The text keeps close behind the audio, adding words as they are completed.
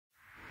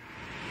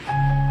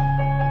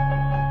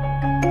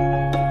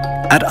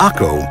At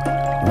ACO,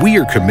 we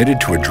are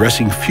committed to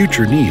addressing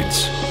future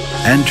needs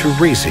and to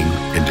raising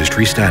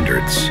industry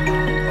standards.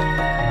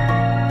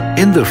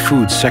 In the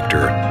food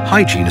sector,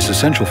 hygiene is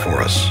essential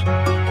for us.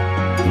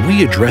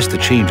 We address the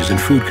changes in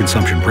food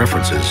consumption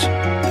preferences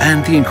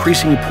and the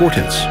increasing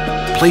importance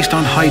placed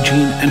on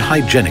hygiene and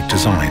hygienic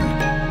design.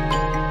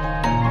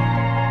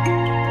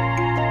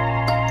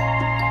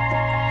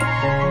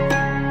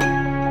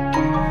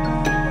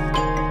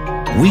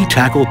 We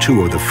tackle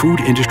two of the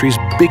food industry's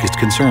biggest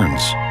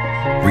concerns: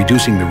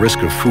 reducing the risk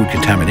of food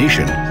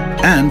contamination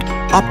and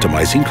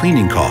optimizing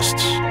cleaning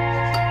costs.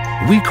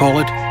 We call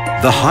it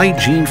the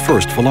Hygiene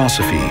First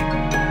philosophy,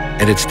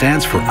 and it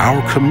stands for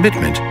our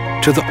commitment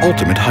to the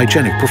ultimate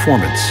hygienic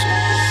performance.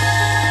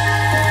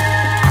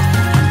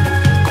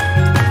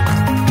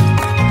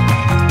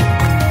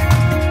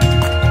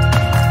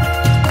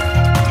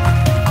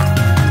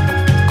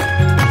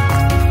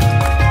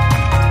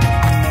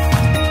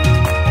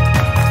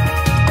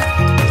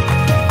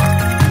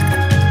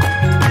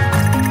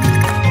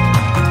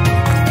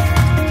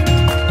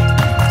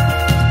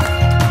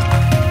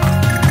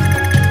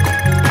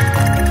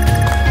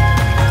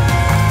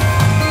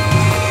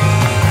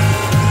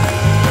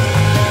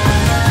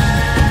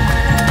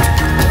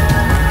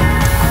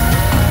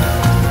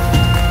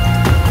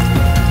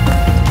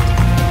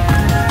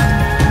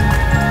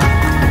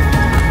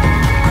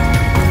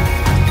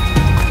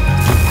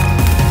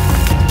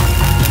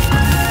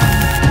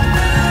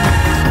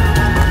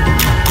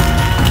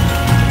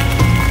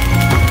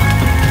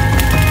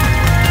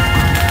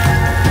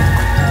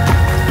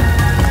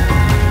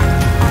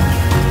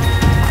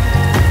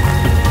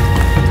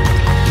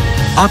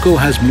 ACO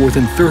has more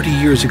than 30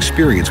 years'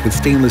 experience with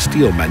stainless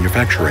steel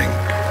manufacturing.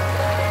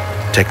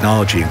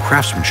 Technology and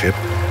craftsmanship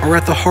are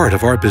at the heart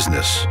of our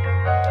business.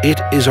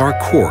 It is our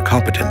core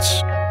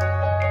competence.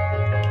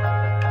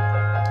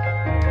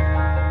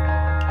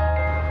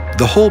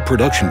 The whole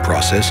production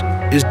process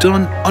is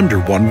done under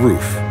one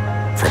roof,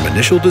 from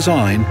initial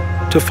design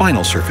to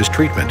final surface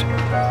treatment.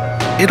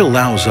 It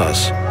allows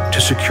us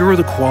to secure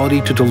the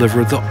quality to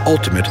deliver the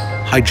ultimate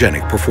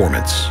hygienic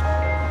performance.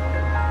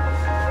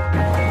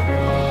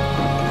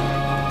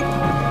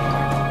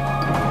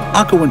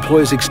 ACO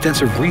employs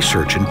extensive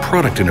research and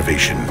product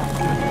innovation.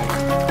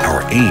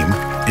 Our aim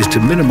is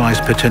to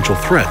minimize potential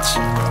threats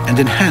and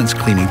enhance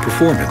cleaning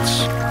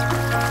performance.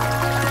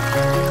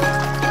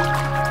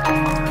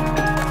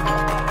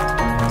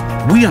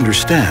 We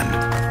understand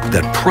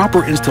that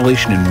proper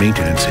installation and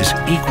maintenance is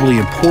equally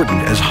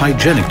important as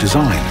hygienic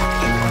design.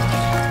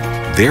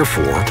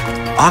 Therefore,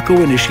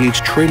 ACO initiates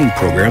training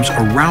programs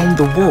around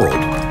the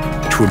world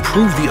to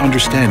improve the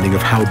understanding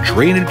of how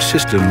drainage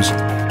systems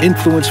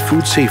influence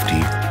food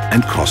safety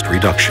and cost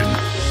reduction.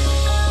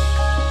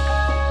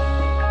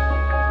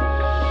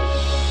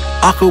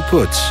 ACO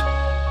puts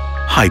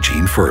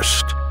hygiene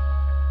first.